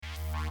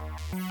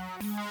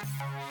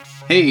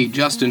Hey,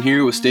 Justin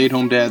here with Stay at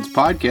Home Dads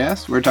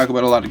Podcast. We're talking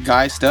about a lot of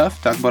guy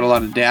stuff, talk about a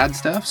lot of dad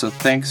stuff, so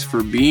thanks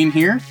for being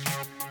here.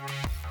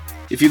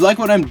 If you like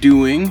what I'm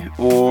doing,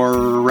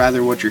 or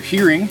rather what you're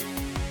hearing,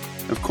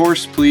 of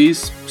course,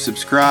 please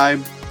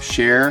subscribe,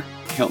 share,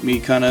 help me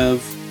kind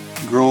of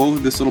grow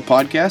this little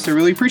podcast. I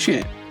really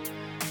appreciate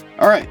it.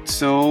 Alright,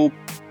 so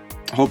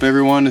I hope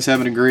everyone is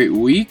having a great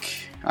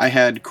week. I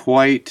had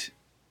quite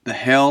the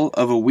hell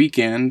of a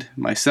weekend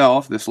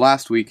myself this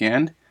last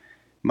weekend.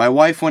 My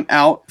wife went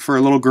out for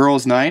a little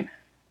girls' night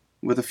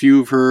with a few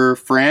of her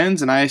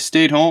friends, and I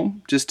stayed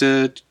home just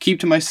to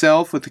keep to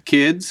myself with the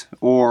kids,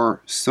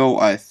 or so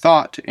I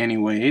thought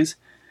anyways.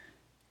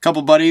 A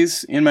couple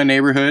buddies in my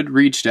neighborhood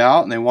reached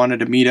out, and they wanted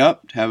to meet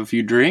up to have a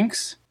few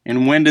drinks.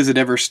 And when does it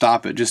ever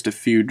stop at just a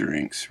few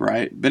drinks,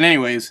 right? But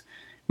anyways,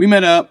 we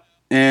met up,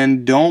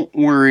 and don't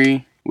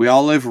worry, we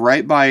all live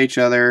right by each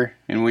other,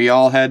 and we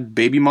all had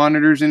baby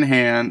monitors in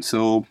hand,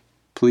 so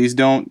please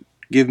don't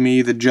give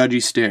me the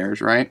judgy stares,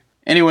 right?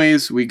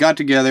 Anyways, we got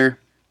together,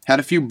 had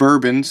a few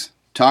bourbons,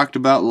 talked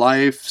about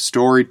life,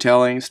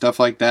 storytelling, stuff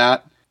like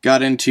that.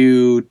 Got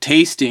into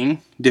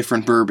tasting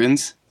different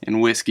bourbons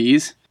and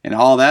whiskeys and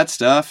all that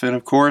stuff. And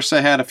of course,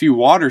 I had a few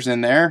waters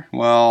in there.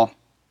 Well,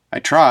 I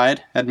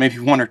tried, had maybe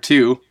one or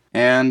two.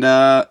 And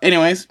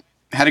anyways,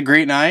 had a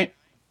great night,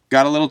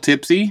 got a little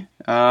tipsy,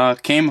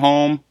 came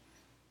home,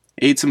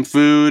 ate some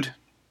food,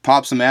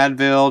 popped some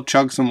Advil,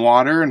 chugged some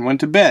water, and went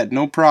to bed.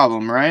 No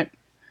problem, right?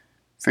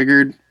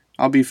 Figured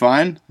I'll be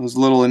fine. I was a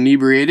little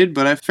inebriated,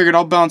 but I figured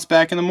I'll bounce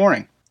back in the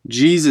morning.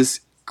 Jesus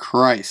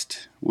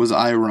Christ, was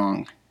I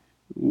wrong.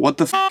 What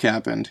the f***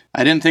 happened?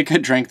 I didn't think I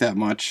drank that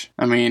much.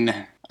 I mean,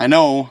 I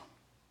know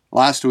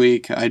last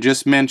week I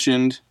just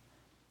mentioned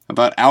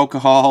about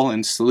alcohol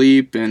and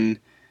sleep, and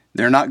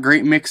they're not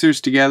great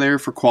mixers together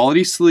for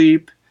quality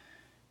sleep,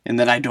 and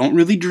that I don't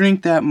really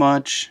drink that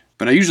much,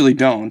 but I usually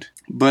don't.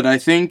 But I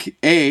think,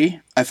 A,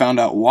 I found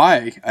out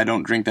why I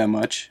don't drink that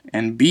much,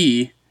 and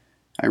B,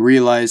 I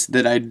realized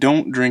that I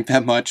don't drink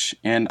that much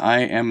and I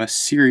am a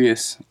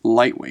serious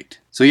lightweight.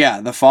 So yeah,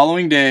 the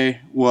following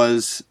day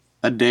was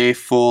a day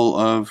full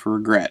of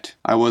regret.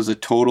 I was a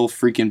total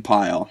freaking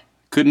pile.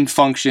 Couldn't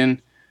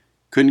function,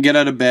 couldn't get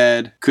out of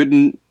bed,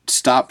 couldn't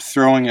stop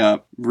throwing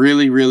up.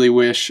 Really, really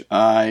wish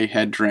I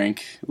had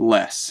drank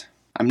less.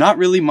 I'm not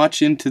really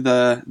much into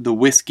the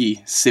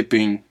whiskey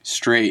sipping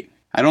straight.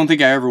 I don't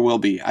think I ever will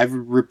be. I've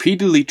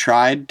repeatedly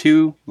tried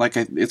to,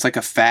 it's like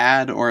a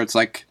fad, or it's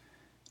like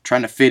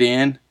trying to fit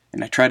in,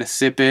 and I try to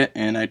sip it,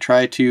 and I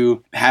try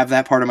to have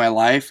that part of my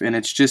life, and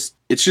it's just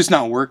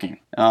not working.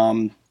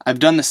 I've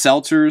done the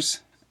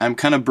seltzers. I'm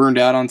kind of burned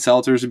out on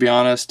seltzers, to be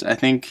honest. I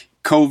think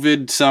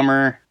COVID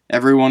summer,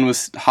 everyone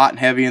was hot and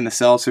heavy in the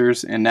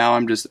seltzers, and now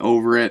I'm just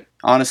over it.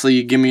 Honestly,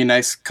 you give me a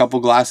nice couple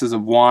glasses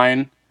of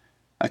wine,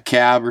 a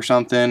cab or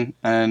something,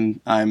 and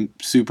I'm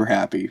super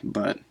happy,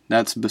 but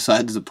that's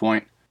besides the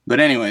point.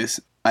 But anyways,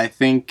 I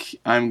think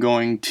I'm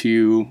going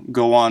to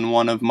go on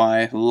one of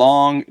my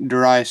long,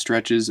 dry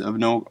stretches of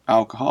no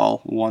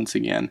alcohol once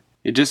again.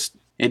 It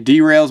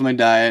derails my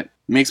diet,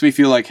 makes me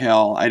feel like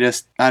hell. I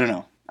don't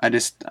know. I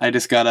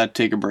just gotta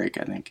take a break,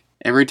 I think.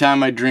 Every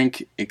time I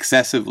drink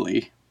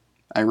excessively,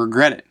 I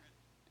regret it.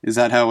 Is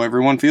that how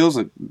everyone feels?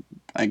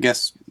 I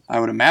guess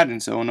I would imagine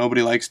so.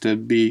 Nobody likes to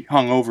be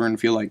hungover and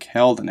feel like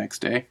hell the next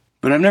day.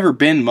 But I've never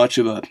been much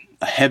of a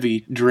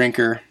heavy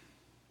drinker.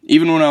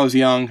 Even when I was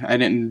young, I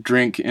didn't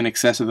drink an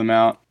excessive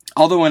amount.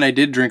 Although when I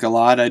did drink a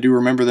lot, I do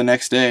remember the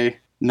next day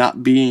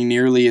not being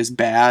nearly as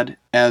bad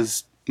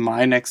as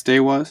my next day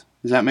was.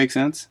 Does that make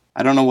sense?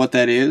 I don't know what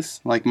that is.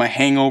 Like, my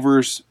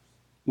hangovers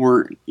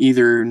were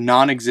either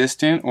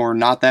non-existent or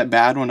not that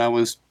bad when I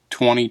was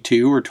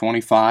 22 or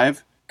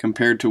 25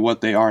 compared to what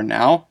they are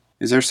now.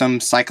 Is there some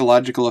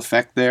psychological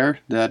effect there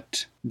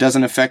that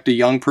doesn't affect a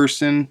young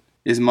person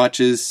as much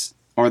as,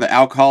 or the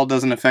alcohol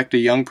doesn't affect a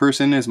young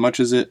person as much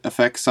as it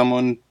affects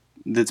someone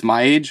that's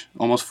my age,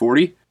 almost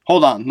 40?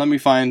 Hold on, let me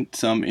find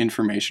some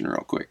information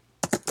real quick.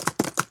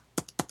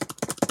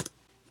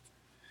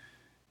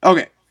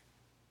 Okay,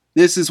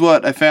 this is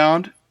what I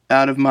found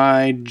out of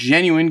my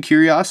genuine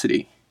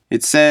curiosity.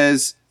 It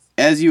says,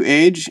 as you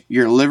age,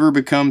 your liver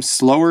becomes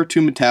slower to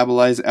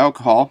metabolize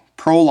alcohol,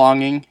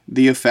 prolonging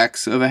the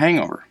effects of a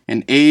hangover.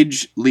 And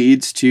age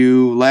leads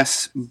to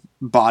less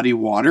body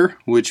water,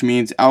 which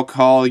means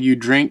alcohol you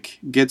drink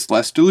gets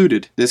less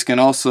diluted. This can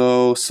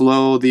also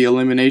slow the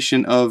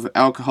elimination of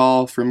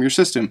alcohol from your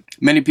system.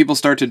 Many people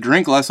start to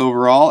drink less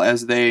overall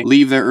as they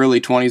leave their early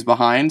 20s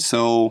behind,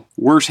 so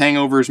worse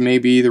hangovers may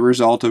be the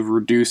result of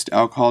reduced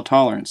alcohol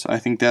tolerance. I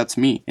think that's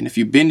me. And if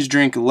you binge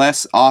drink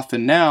less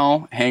often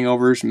now,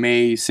 hangovers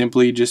may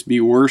simply just be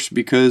worse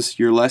because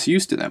you're less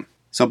used to them.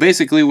 So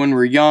basically, when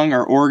we're young,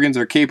 our organs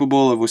are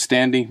capable of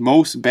withstanding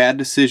most bad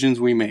decisions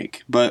we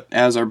make. But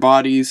as our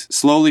bodies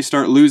slowly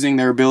start losing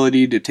their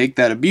ability to take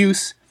that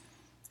abuse,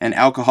 and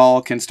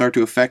alcohol can start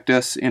to affect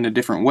us in a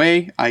different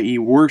way, i.e.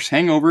 worse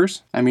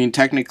hangovers. I mean,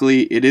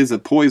 technically, it is a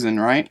poison,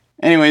 right?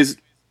 Anyways,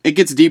 it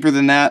gets deeper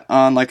than that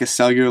on like a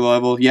cellular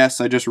level.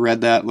 Yes, I just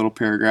read that little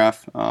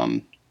paragraph.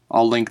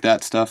 I'll link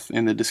that stuff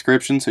in the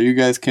description so you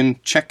guys can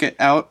check it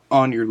out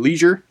on your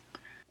leisure,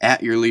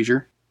 at your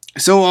leisure.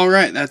 So,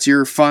 alright, that's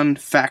your fun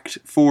fact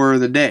for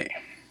the day.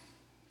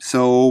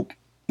 So,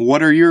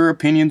 what are your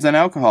opinions on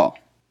alcohol?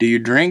 Do you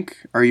drink?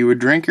 Are you a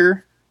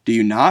drinker? Do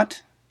you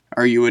not?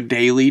 Are you a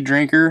daily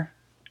drinker?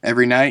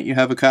 Every night you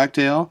have a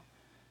cocktail?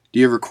 Do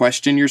you ever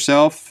question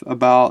yourself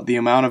about the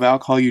amount of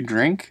alcohol you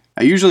drink?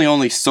 I usually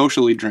only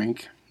socially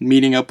drink,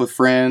 meeting up with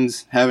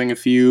friends, having a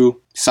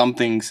few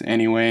somethings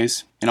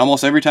anyways. And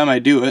almost every time I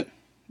do it,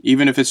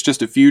 even if it's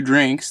just a few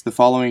drinks the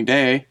following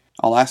day,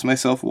 I'll ask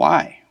myself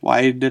why.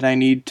 Why did I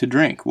need to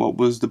drink? What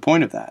was the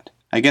point of that?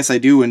 I guess I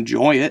do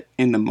enjoy it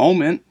in the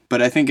moment,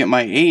 but I think at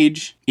my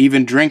age,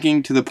 even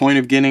drinking to the point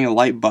of getting a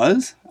light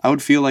buzz, I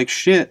would feel like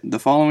shit the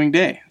following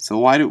day. So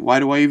why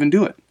do I even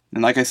do it?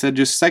 And like I said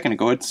just a second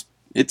ago,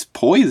 it's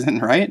poison,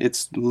 right?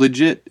 It's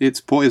legit,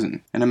 it's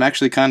poison. And I'm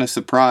actually kind of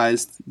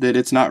surprised that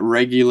it's not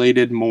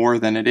regulated more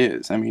than it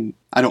is. I mean,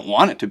 I don't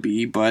want it to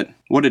be, but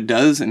what it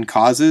does and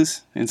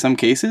causes in some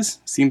cases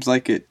seems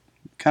like it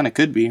kind of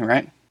could be,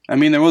 right? I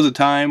mean, there was a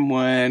time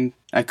when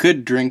I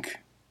could drink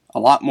a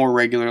lot more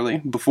regularly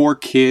before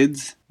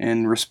kids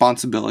and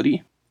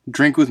responsibility.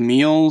 Drink with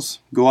meals,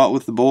 go out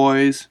with the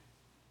boys,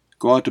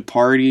 go out to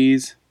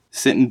parties,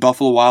 sit in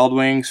Buffalo Wild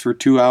Wings for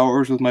 2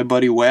 hours with my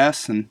buddy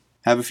Wes and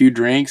have a few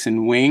drinks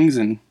and wings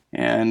and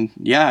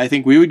yeah, I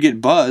think we would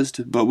get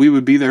buzzed, but we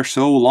would be there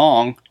so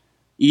long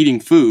eating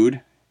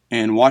food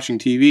and watching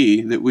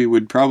TV that we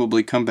would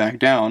probably come back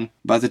down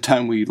by the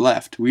time we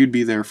left. We would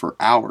be there for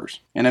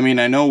hours. And I mean,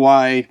 I know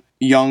why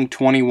young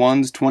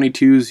 21s,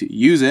 22s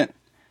use it.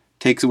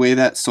 Takes away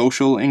that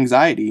social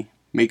anxiety,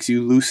 makes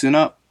you loosen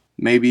up,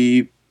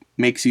 maybe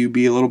makes you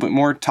be a little bit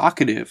more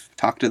talkative,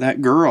 talk to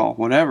that girl,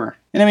 whatever.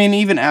 And I mean,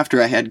 even after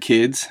I had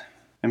kids,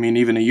 I mean,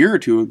 even a year or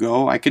two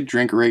ago, I could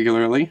drink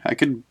regularly. I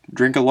could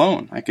drink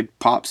alone. I could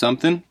pop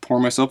something,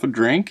 pour myself a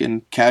drink,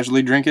 and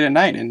casually drink it at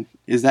night. And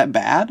is that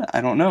bad?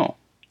 I don't know.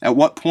 At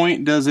what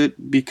point does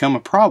it become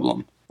a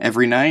problem?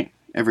 Every night?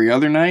 Every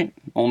other night?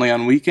 Only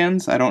on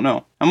weekends? I don't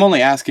know. I'm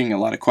only asking a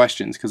lot of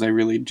questions because I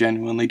really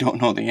genuinely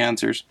don't know the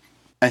answers.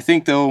 I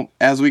think, though,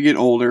 as we get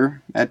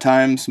older, at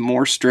times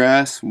more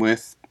stress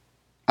with,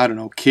 I don't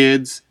know,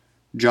 kids,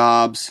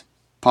 jobs,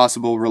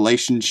 possible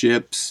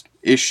relationships,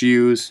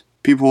 issues,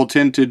 people will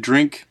tend to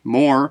drink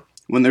more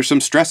when there's some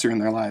stressor in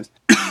their lives.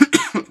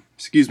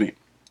 Excuse me.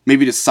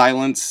 Maybe to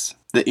silence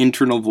the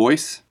internal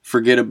voice,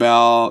 forget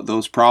about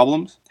those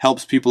problems,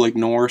 helps people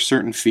ignore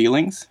certain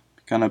feelings,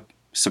 kind of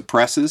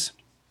suppressor,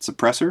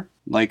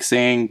 like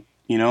saying,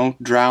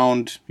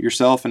 drowned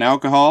yourself in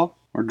alcohol,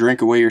 or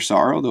drink away your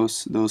sorrow,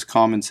 those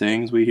common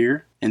sayings we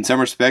hear. In some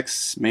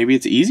respects, maybe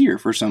it's easier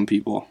for some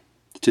people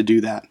to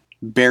do that.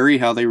 Bury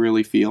how they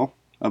really feel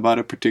about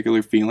a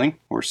particular feeling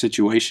or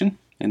situation,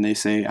 and they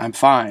say, I'm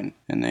fine,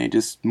 and they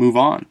just move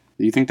on.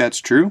 Do you think that's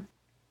true?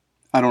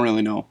 I don't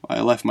really know.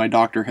 I left my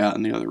doctor hat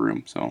in the other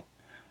room, so.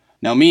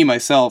 Now me,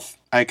 myself,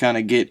 I kind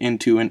of get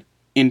into an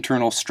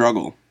internal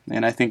struggle,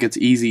 and I think it's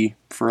easy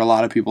for a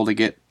lot of people to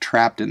get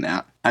trapped in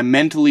that. I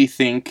mentally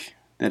think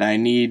that I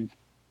need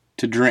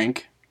to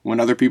drink when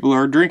other people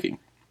are drinking,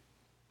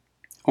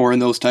 or in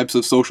those types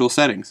of social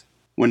settings.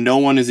 When no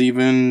one is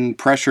even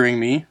pressuring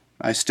me,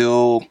 I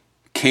still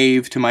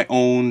cave to my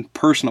own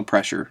personal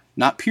pressure.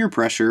 Not peer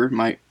pressure,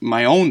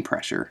 my own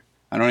pressure.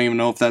 I don't even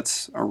know if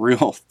that's a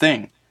real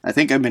thing. I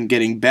think I've been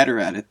getting better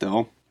at it,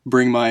 though.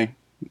 Bring my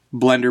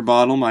blender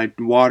bottle, my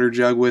water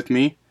jug with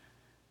me,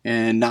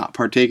 and not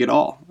partake at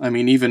all. I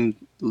mean, even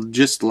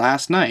just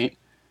last night,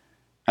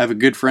 I have a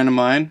good friend of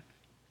mine.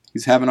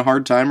 He's having a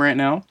hard time right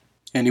now.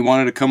 And he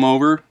wanted to come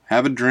over,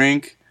 have a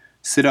drink,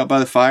 sit out by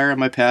the fire on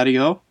my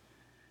patio.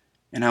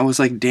 And I was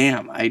like,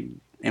 damn, I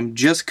am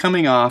just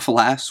coming off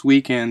last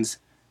weekend's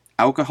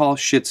alcohol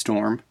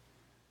shitstorm.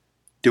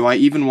 Do I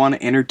even want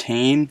to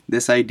entertain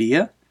this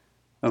idea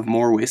of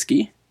more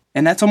whiskey?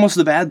 And that's almost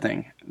the bad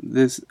thing.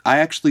 I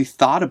actually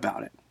thought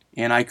about it.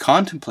 And I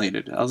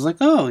contemplated it. I was like,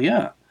 oh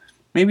yeah,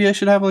 maybe I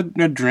should have a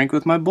drink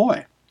with my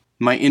boy.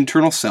 My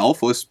internal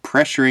self was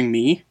pressuring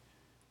me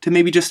to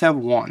maybe just have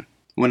one.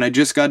 When I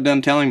just got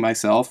done telling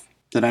myself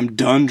that I'm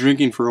done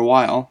drinking for a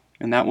while,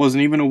 and that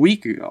wasn't even a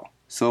week ago.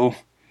 So,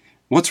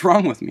 what's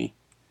wrong with me?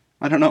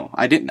 I don't know.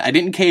 I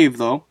didn't cave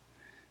though.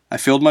 I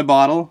filled my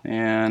bottle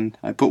and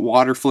I put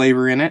water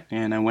flavor in it,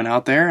 and I went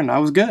out there and I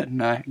was good.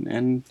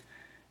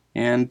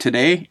 And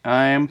today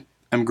I'm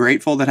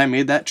grateful that I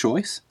made that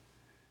choice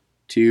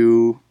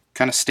to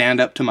kind of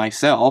stand up to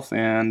myself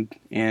and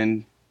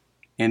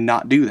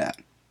not do that.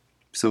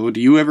 So,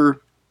 do you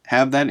ever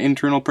have that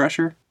internal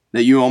pressure?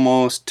 That you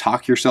almost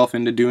talk yourself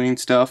into doing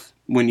stuff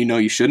when you know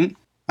you shouldn't?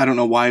 I don't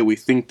know why we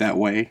think that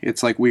way.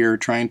 It's like we are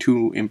trying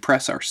to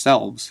impress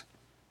ourselves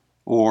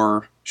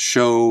or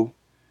show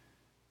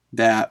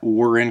that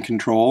we're in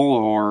control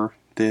or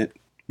that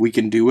we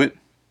can do it.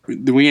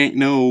 We ain't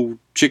no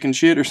chicken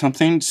shit or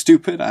something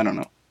stupid. I don't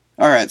know.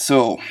 Alright,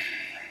 so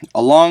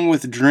along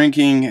with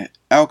drinking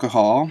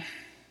alcohol,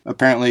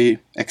 apparently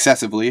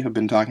excessively, I've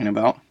been talking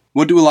about,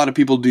 what do a lot of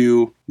people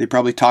do? They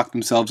probably talk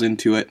themselves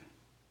into it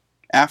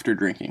after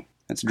drinking.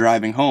 That's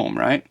driving home,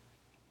 right?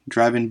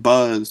 Driving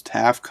buzzed,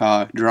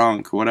 half-cocked,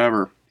 drunk,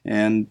 whatever.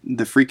 And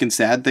the freaking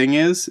sad thing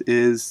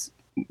is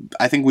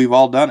I think we've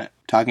all done it.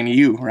 Talking to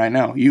you right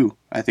now,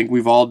 I think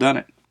we've all done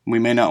it. We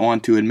may not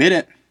want to admit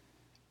it,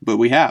 but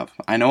we have.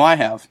 I know I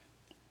have.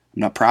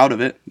 I'm not proud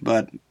of it,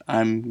 but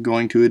I'm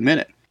going to admit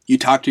it. You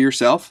talk to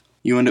yourself,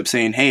 you end up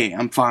saying, hey,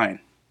 I'm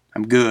fine.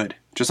 I'm good.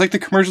 Just like the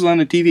commercials on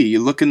the TV.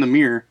 You look in the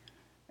mirror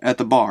at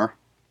the bar,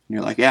 and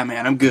you're like, yeah,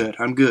 man, I'm good.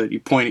 I'm good.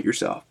 You point at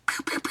yourself.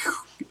 Pew, pew, pew.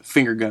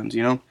 Finger guns,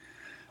 you know?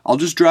 I'll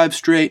just drive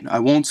straight. I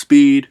won't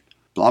speed.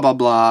 Blah, blah,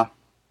 blah.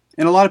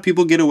 And a lot of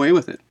people get away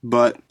with it.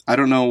 But I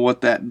don't know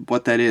what that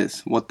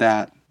is, what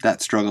that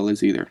struggle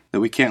is either. That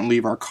we can't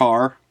leave our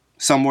car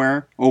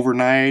somewhere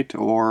overnight,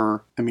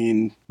 or, I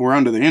mean, we're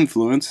under the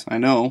influence, I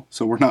know,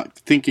 so we're not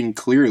thinking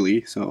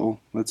clearly, so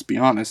let's be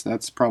honest,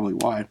 that's probably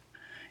why.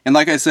 And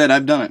like I said,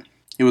 I've done it.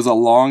 It was a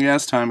long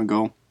ass time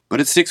ago, but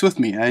it sticks with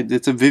me.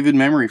 It's a vivid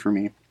memory for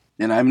me.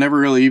 And I've never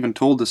really even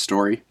told this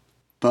story,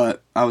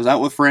 but I was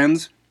out with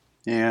friends,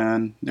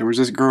 and there was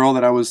this girl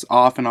that I was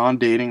off and on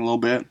dating a little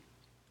bit,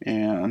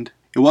 and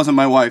it wasn't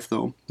my wife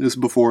though, this was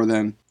before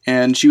then,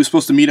 and she was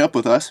supposed to meet up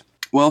with us.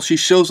 Well, she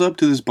shows up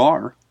to this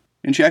bar,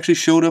 and she actually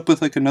showed up with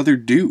like another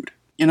dude.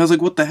 And I was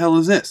like, what the hell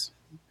is this?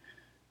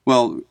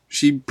 Well,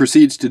 she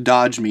proceeds to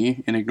dodge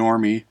me and ignore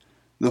me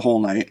the whole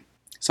night.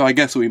 So I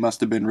guess we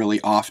must have been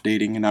really off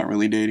dating and not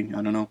really dating.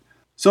 I don't know.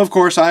 So of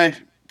course I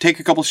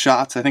take a couple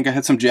shots. I think I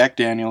had some Jack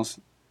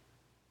Daniels.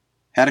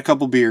 Had a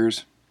couple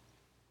beers.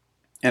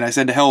 And I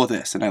said, to hell with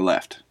this. And I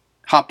left.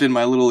 Hopped in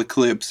my little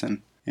Eclipse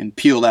and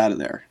peeled out of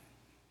there.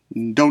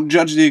 Don't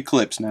judge the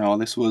Eclipse now.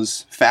 This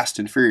was Fast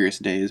and Furious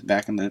days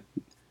back in the...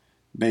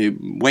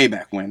 way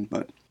back when,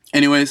 but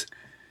anyways,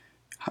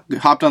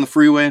 hopped on the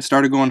freeway and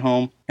started going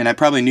home, and I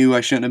probably knew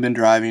I shouldn't have been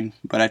driving,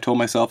 but I told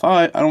myself, oh,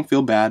 I don't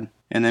feel bad.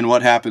 And then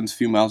what happens a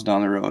few miles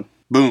down the road?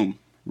 Boom,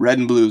 red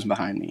and blues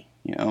behind me,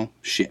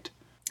 shit.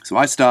 So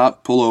I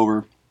stop, pull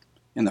over,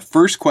 and the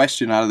first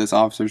question out of this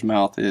officer's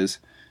mouth is,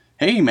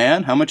 hey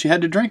man, how much you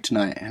had to drink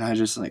tonight? And I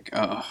just like,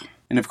 ugh.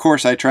 And of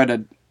course I try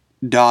to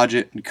dodge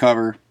it and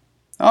cover,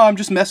 oh, I'm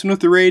just messing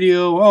with the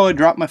radio, oh, I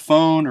dropped my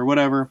phone or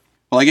whatever.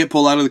 Well, I get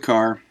pulled out of the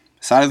car,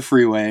 side of the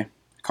freeway,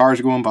 cars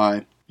are going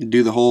by, you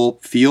do the whole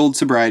field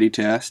sobriety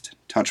test,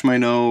 touch my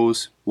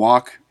nose,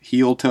 walk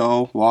heel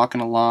toe, walk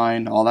in a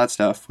line, all that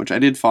stuff, which I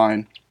did fine.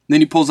 And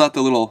then he pulls out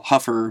the little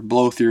huffer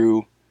blow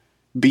through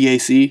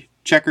BAC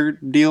checker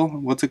deal.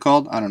 What's it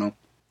called? I don't know.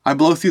 I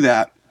blow through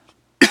that.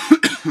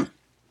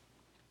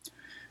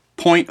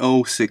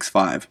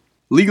 0.065.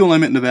 Legal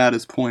limit in Nevada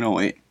is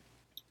 0.08.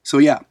 So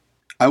yeah,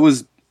 I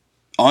was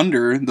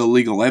under the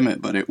legal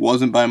limit, but it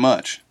wasn't by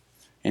much.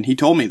 And he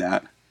told me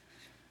that.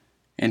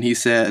 And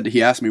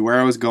he asked me where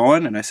I was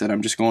going, and I said,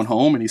 I'm just going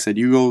home. And he said,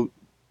 you go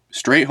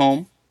straight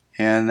home.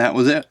 And that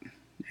was it.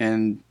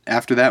 And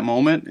after that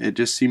moment, it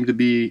just seemed to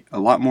be a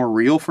lot more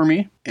real for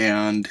me.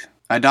 And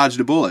I dodged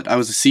a bullet. I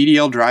was a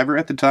CDL driver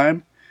at the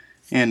time,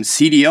 and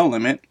CDL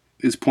limit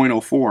is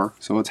 0.04,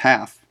 so it's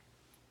half.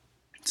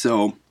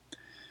 So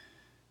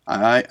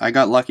I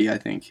got lucky, I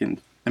think.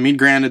 And I mean,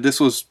 granted, this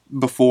was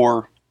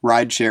before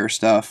rideshare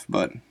stuff,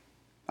 but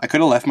I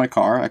could have left my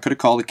car. I could have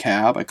called a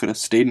cab. I could have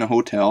stayed in a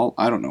hotel.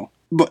 I don't know.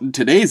 But in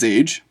today's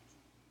age,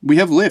 we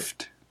have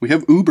Lyft. We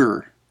have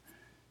Uber.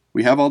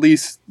 We have all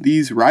these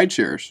ride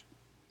shares.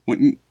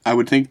 I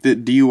would think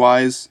that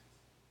DUIs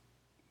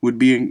would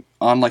be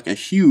on like a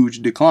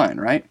huge decline,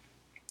 right?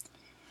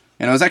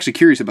 And I was actually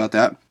curious about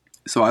that.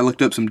 So I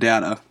looked up some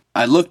data.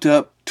 I looked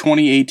up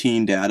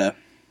 2018 data,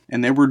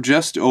 and there were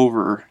just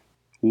over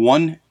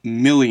 1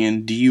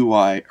 million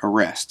DUI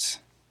arrests.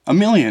 1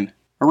 million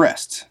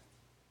arrests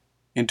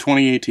in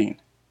 2018.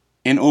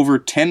 And over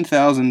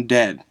 10,000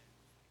 dead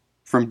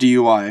from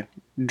DUI,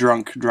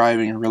 drunk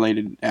driving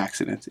related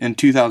accidents in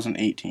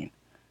 2018.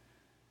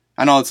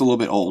 I know it's a little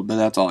bit old, but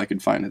that's all I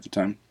could find at the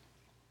time.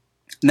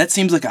 And that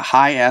seems like a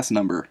high ass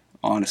number,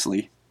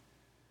 honestly,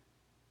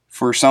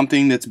 for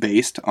something that's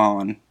based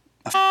on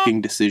a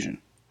fucking decision.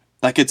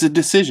 Like, it's a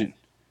decision.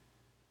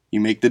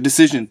 You make the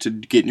decision to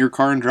get in your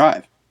car and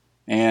drive.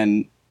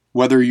 And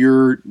whether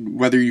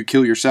you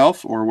kill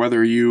yourself or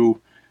whether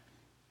you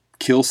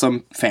kill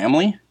some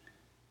family,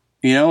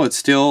 it's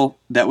still,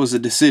 that was a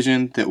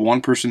decision that one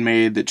person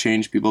made that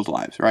changed people's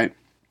lives, right?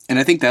 And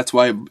I think that's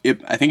why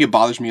I think it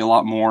bothers me a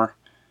lot more,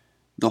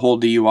 the whole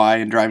DUI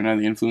and driving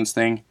under the influence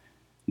thing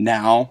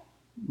now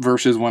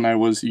versus when I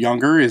was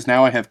younger, is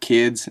now I have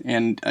kids,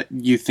 and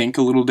you think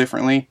a little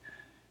differently.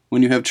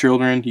 When you have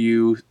children,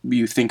 you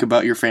think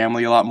about your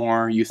family a lot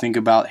more. You think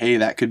about, hey,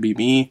 that could be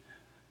me.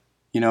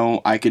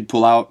 I could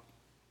pull out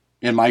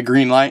in my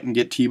green light and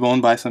get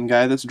T-boned by some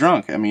guy that's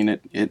drunk. I mean,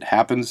 it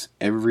happens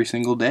every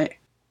single day.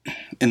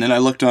 And then I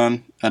looked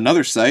on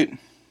another site,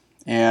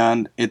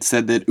 and it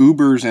said that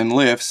Ubers and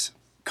Lyfts,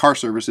 car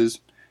services,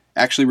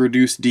 actually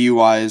reduced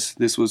DUIs.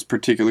 This was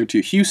particular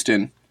to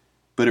Houston,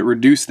 but it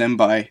reduced them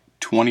by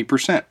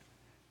 20%.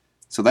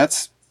 So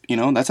that's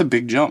a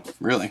big jump,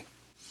 really.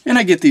 And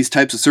I get these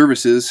types of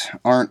services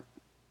aren't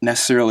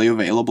necessarily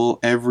available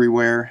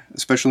everywhere,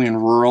 especially in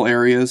rural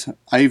areas.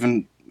 I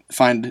even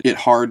find it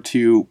hard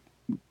to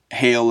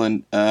hail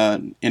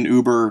an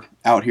Uber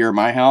out here at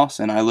my house,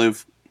 and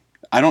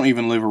I don't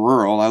even live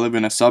rural. I live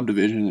in a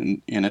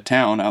subdivision in a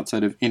town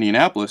outside of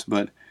Indianapolis,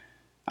 but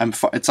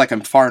it's like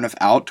I'm far enough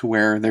out to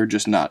where they're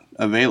just not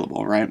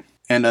available, right?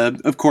 And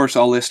of course,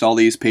 I'll list all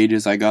these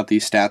pages I got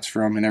these stats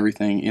from and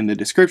everything in the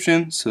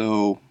description,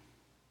 so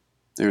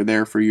they're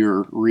there for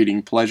your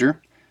reading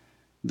pleasure.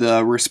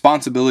 The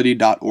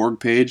responsibility.org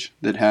page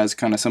that has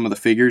kind of some of the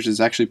figures is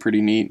actually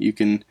pretty neat. You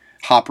can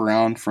hop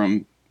around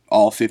from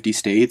all 50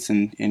 states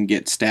and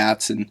get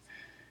stats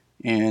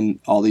and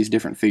all these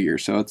different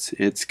figures, so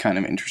it's kind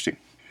of interesting.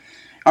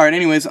 All right,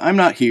 anyways, I'm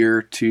not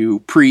here to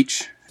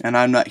preach, and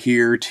I'm not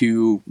here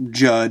to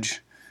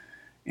judge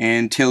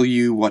and tell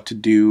you what to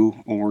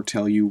do or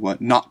tell you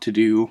what not to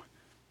do.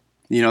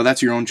 You know,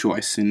 that's your own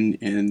choice,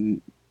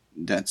 and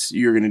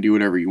you're going to do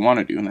whatever you want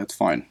to do, and that's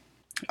fine.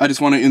 I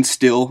just want to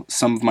instill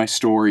some of my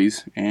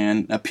stories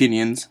and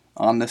opinions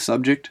on this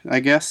subject, I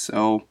guess.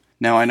 So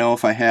now I know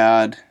if I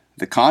had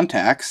the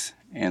contacts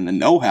and the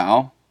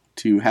know-how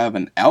to have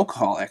an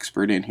alcohol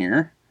expert in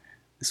here,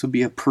 this would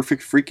be a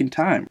perfect freaking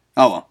time.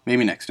 Oh well,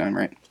 maybe next time,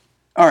 right?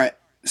 Alright,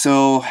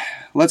 so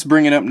let's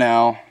bring it up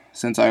now,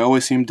 since I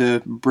always seem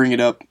to bring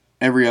it up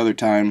every other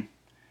time,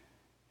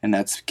 and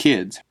that's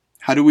kids.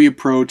 How do we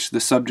approach the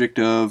subject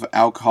of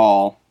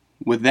alcohol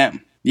with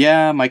them?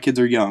 Yeah, my kids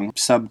are young,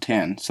 sub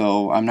 10,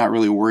 so I'm not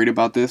really worried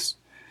about this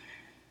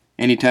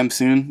anytime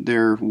soon.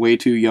 They're way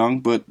too young,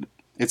 but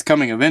it's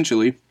coming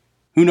eventually.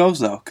 Who knows,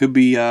 though? Could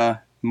be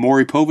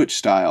Maury Povich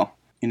style.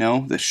 You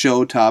know, the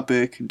show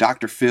topic,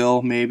 Dr.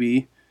 Phil,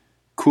 maybe.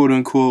 Quote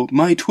unquote,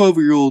 my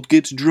 12-year-old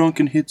gets drunk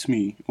and hits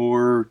me.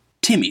 Or,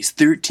 Timmy's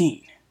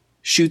 13,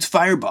 shoots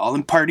fireball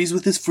and parties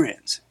with his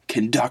friends.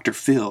 Can Dr.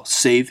 Phil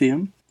save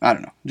him? I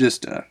don't know,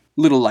 just a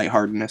little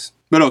lightheartedness.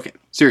 But okay,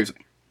 seriously.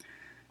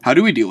 How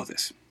do we deal with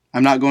this?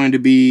 I'm not going to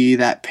be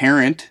that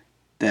parent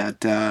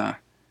that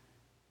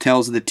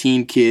tells the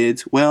teen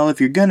kids, well, if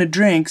you're going to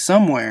drink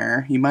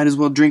somewhere, you might as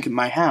well drink at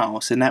my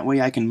house, and that way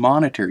I can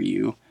monitor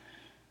you.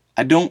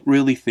 I don't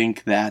really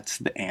think that's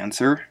the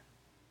answer.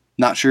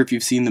 Not sure if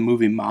you've seen the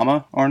movie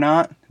Mama or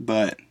not,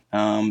 but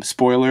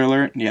spoiler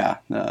alert, yeah,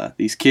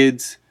 these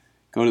kids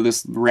go to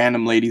this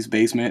random lady's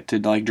basement to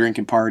like drink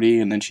and party,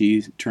 and then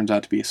she turns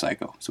out to be a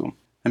psycho. So,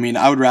 I mean,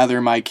 I would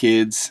rather my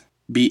kids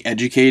be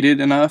educated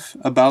enough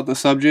about the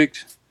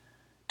subject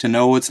to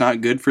know what's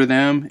not good for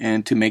them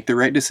and to make the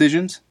right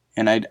decisions.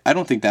 And I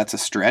don't think that's a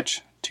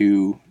stretch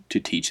to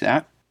teach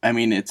that. I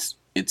mean, it's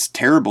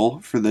terrible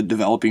for the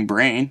developing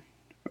brain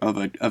of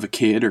a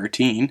kid or a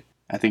teen.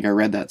 I think I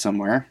read that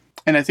somewhere.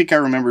 And I think I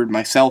remembered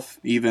myself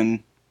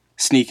even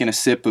sneaking a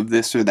sip of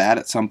this or that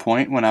at some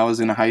point when I was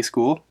in high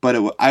school.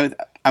 But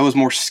I was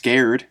more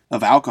scared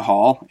of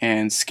alcohol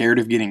and scared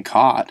of getting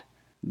caught.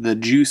 The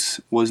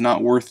juice was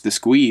not worth the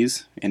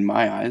squeeze in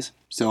my eyes.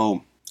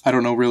 So I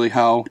don't know really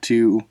how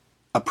to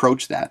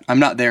approach that. I'm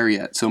not there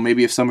yet. So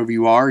maybe if some of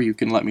you are, you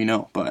can let me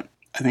know. But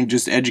I think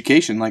just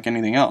education like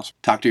anything else.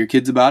 Talk to your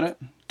kids about it.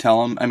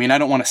 Tell them. I mean, I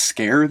don't want to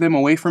scare them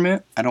away from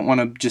it. I don't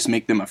want to just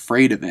make them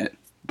afraid of it.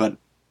 But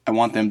I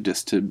want them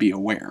just to be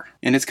aware.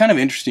 And it's kind of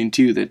interesting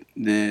too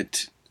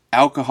that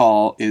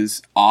alcohol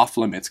is off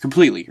limits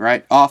completely,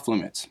 right? Off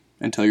limits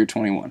until you're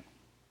 21.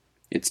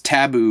 It's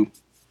taboo.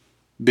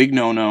 Big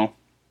no-no.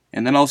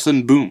 And then all of a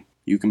sudden, boom,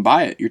 you can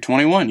buy it. You're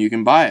 21, you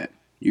can buy it.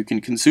 You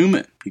can consume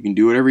it. You can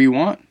do whatever you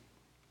want.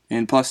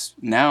 And plus,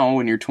 now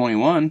when you're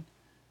 21,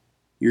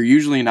 you're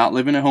usually not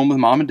living at home with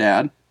mom and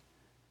dad.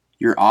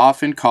 You're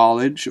off in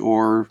college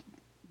or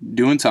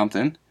doing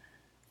something.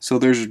 So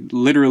there's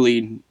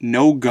literally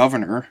no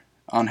governor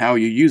on how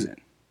you use it.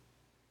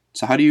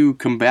 So how do you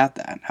combat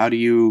that? How do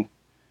you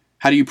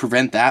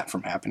prevent that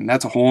from happening?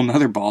 That's a whole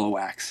nother ball of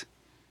wax.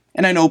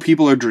 And I know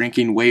people are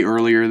drinking way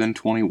earlier than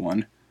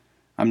 21.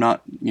 I'm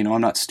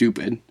not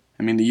stupid.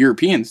 I mean, the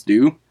Europeans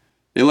do.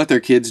 They let their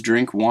kids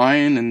drink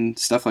wine and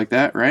stuff like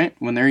that, right?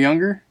 When they're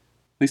younger.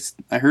 At least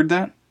I heard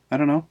that. I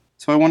don't know.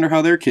 So I wonder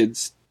how their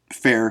kids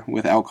fare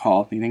with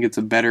alcohol. Do you think it's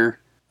a better,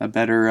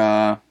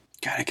 God,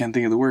 I can't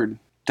think of the word.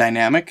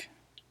 Dynamic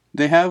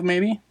they have,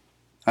 maybe?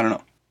 I don't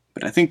know.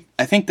 But I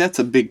think that's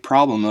a big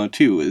problem, though,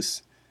 too,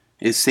 is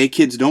say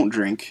kids don't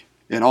drink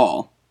at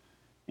all.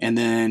 And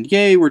then,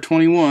 yay, we're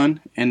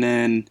 21. And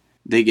then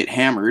they get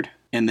hammered.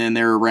 And then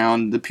they're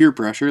around the peer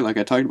pressure, like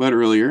I talked about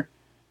earlier,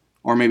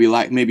 or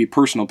maybe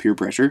personal peer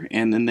pressure,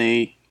 and then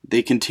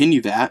they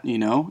continue that,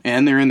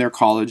 and they're in their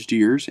college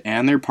years,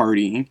 and they're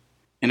partying,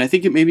 and I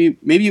think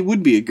maybe it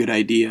would be a good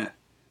idea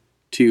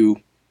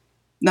to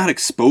not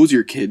expose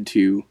your kid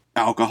to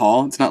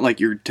alcohol. It's not like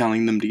you're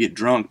telling them to get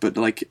drunk, but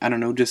like, I don't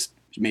know, just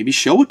maybe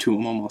show it to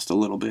them almost a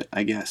little bit,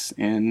 I guess,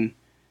 and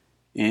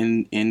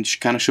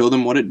kind of show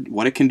them what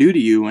it can do to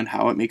you and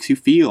how it makes you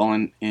feel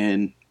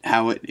and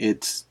how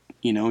it's.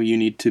 You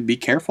need to be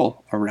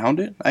careful around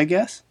it, I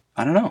guess.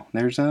 I don't know.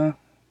 There's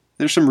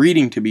some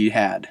reading to be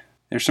had.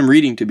 There's some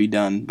reading to be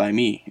done by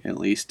me, at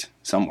least,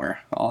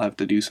 somewhere. I'll have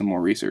to do some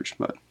more research.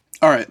 But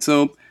all right,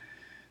 so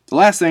the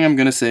last thing I'm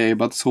going to say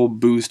about this whole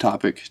booze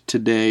topic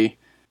today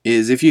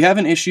is if you have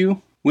an issue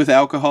with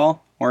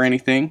alcohol or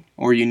anything,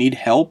 or you need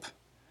help,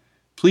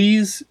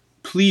 please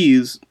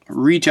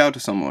reach out to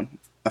someone,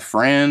 a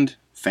friend,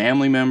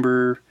 family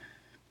member,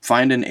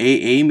 find an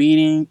AA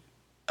meeting.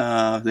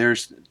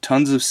 There's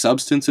tons of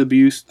substance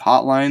abuse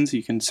hotlines.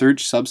 You can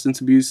search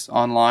substance abuse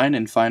online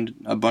and find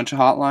a bunch of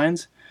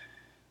hotlines.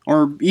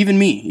 Or even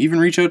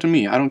reach out to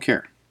me. I don't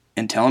care.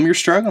 And tell them you're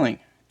struggling.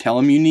 Tell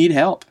them you need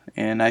help.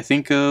 And I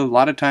think a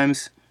lot of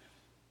times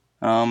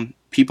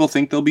people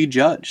think they'll be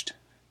judged.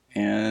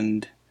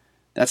 And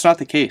that's not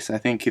the case. I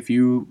think if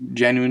you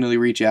genuinely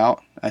reach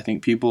out, I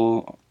think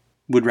people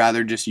would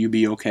rather just you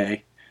be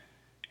okay.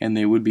 And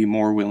they would be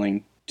more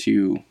willing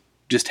to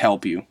just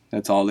help you.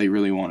 That's all they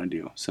really want to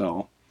do.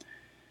 So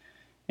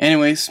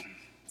anyways,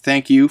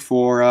 thank you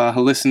for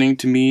listening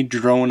to me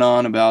drone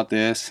on about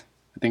this.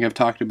 I think I've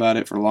talked about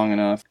it for long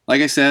enough.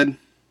 Like I said,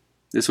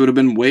 this would have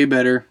been way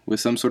better with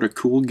some sort of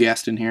cool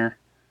guest in here,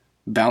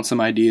 bounce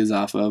some ideas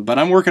off of. But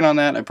I'm working on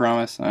that, I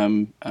promise.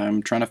 I'm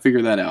trying to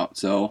figure that out.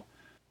 So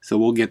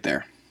we'll get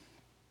there.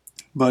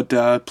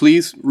 But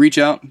please reach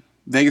out,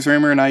 Vegas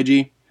Raymer and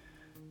IG.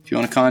 If you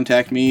want to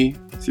contact me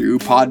through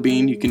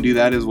Podbean, you can do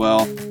that as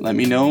well. Let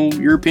me know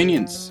your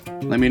opinions.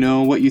 Let me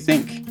know what you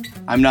think.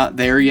 I'm not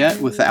there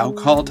yet with the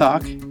alcohol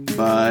talk,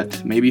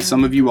 but maybe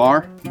some of you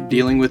are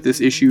dealing with this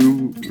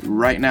issue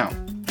right now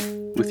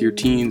with your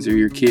teens or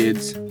your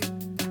kids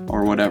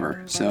or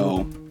whatever.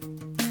 So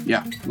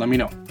yeah, let me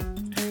know.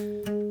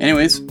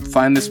 Anyways,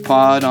 find this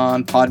pod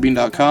on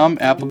podbean.com,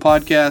 Apple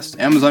Podcasts,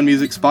 Amazon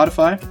Music,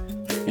 Spotify,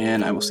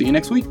 and I will see you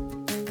next week.